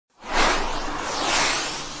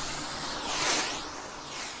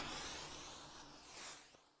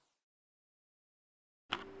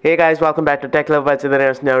Hey guys, welcome back to Tech Love by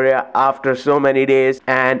Scenario. After so many days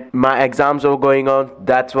and my exams were going on,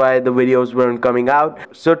 that's why the videos weren't coming out.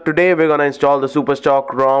 So today we're gonna install the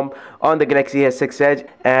SuperStock ROM on the Galaxy S6 Edge,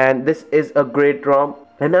 and this is a great ROM.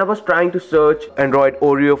 And I was trying to search Android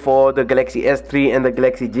Oreo for the Galaxy S3 and the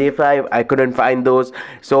Galaxy J5. I couldn't find those.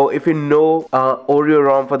 So if you know Oreo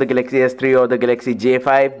ROM for the Galaxy S3 or the Galaxy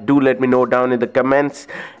J5, do let me know down in the comments.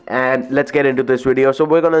 And let's get into this video. So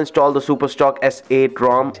we're going to install the SuperStock S8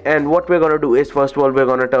 ROM. And what we're going to do is, first of all, we're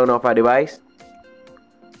going to turn off our device.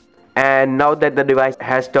 And now that the device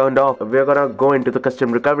has turned off, we're going to go into the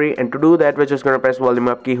custom recovery. And to do that, we're just going to press volume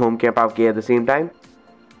up key, home key and power key at the same time.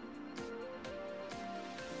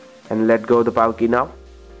 And let go the power key now.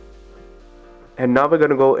 And now we're going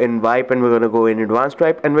to go in wipe, and we're going to go in advanced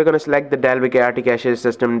wipe, and we're going to select the Dalvik ART cache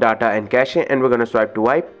system data and cache, and we're going to swipe to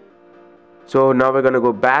wipe. So now we're going to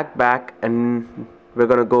go back and we're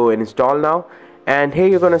going to go and install now. And here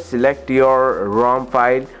you're going to select your ROM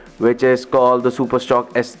file, which is called the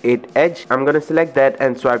SuperStock S8 Edge. I'm going to select that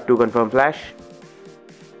and swipe to confirm flash.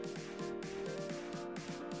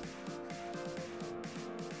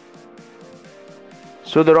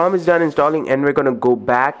 So the ROM is done installing, and we're gonna go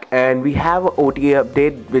back, and we have an OTA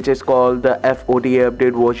update which is called the FOTA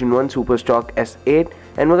update version 1 SuperStock S8,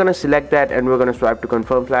 and we're gonna select that and we're gonna swipe to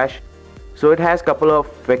confirm flash. So it has couple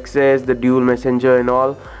of fixes, the dual messenger and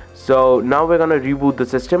all. So now we're gonna reboot the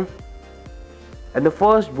system, and the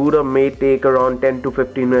first boot up may take around 10 to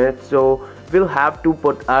 15 minutes, so we'll have to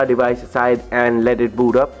put our device aside and let it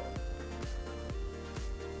boot up.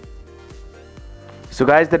 So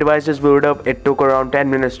guys, the device just booted up. It took around 10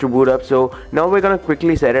 minutes to boot up. So now we're gonna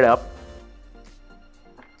quickly set it up.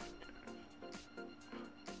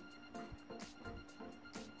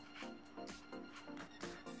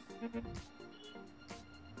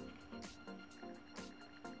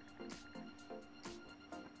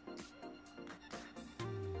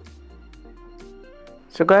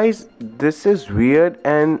 So guys, this is weird,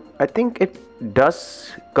 and I think it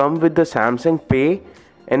does come with the Samsung Pay,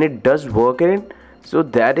 and it does work in it. So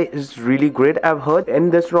that is really great. I've heard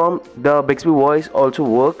in this ROM the Bixby voice also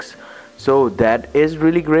works, so that is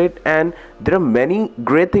really great. And there are many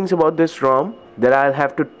great things about this ROM that I'll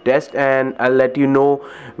have to test, and I'll let you know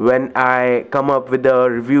when I come up with the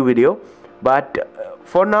review video. But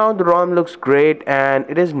for now, the ROM looks great, and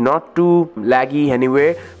it is not too laggy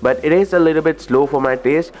anywhere, but it is a little bit slow for my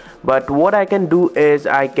taste. But what I can do is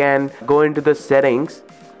I can go into the settings,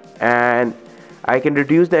 and I can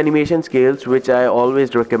reduce the animation scales, which I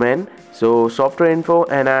always recommend. So software info,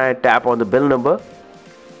 and I tap on the build number,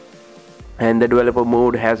 and the developer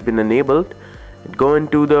mode has been enabled. Go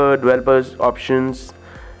into the developers options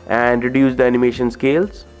and reduce the animation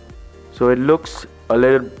scales, so it looks a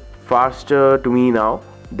little faster to me now.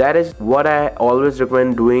 That is what I always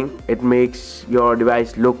recommend doing. It makes your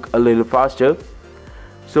device look a little faster.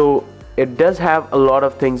 So it does have a lot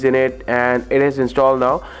of things in it, and it is installed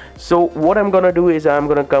now. So what I'm gonna do is I'm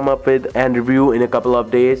gonna come up with and review in a couple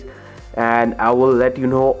of days, and I will let you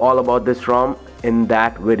know all about this ROM in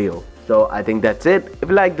that video. So I think that's it. If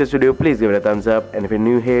you like this video, please give it a thumbs up, and if you're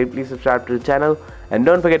new here, please subscribe to the channel, and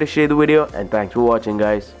don't forget to share the video. And thanks for watching,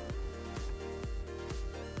 guys.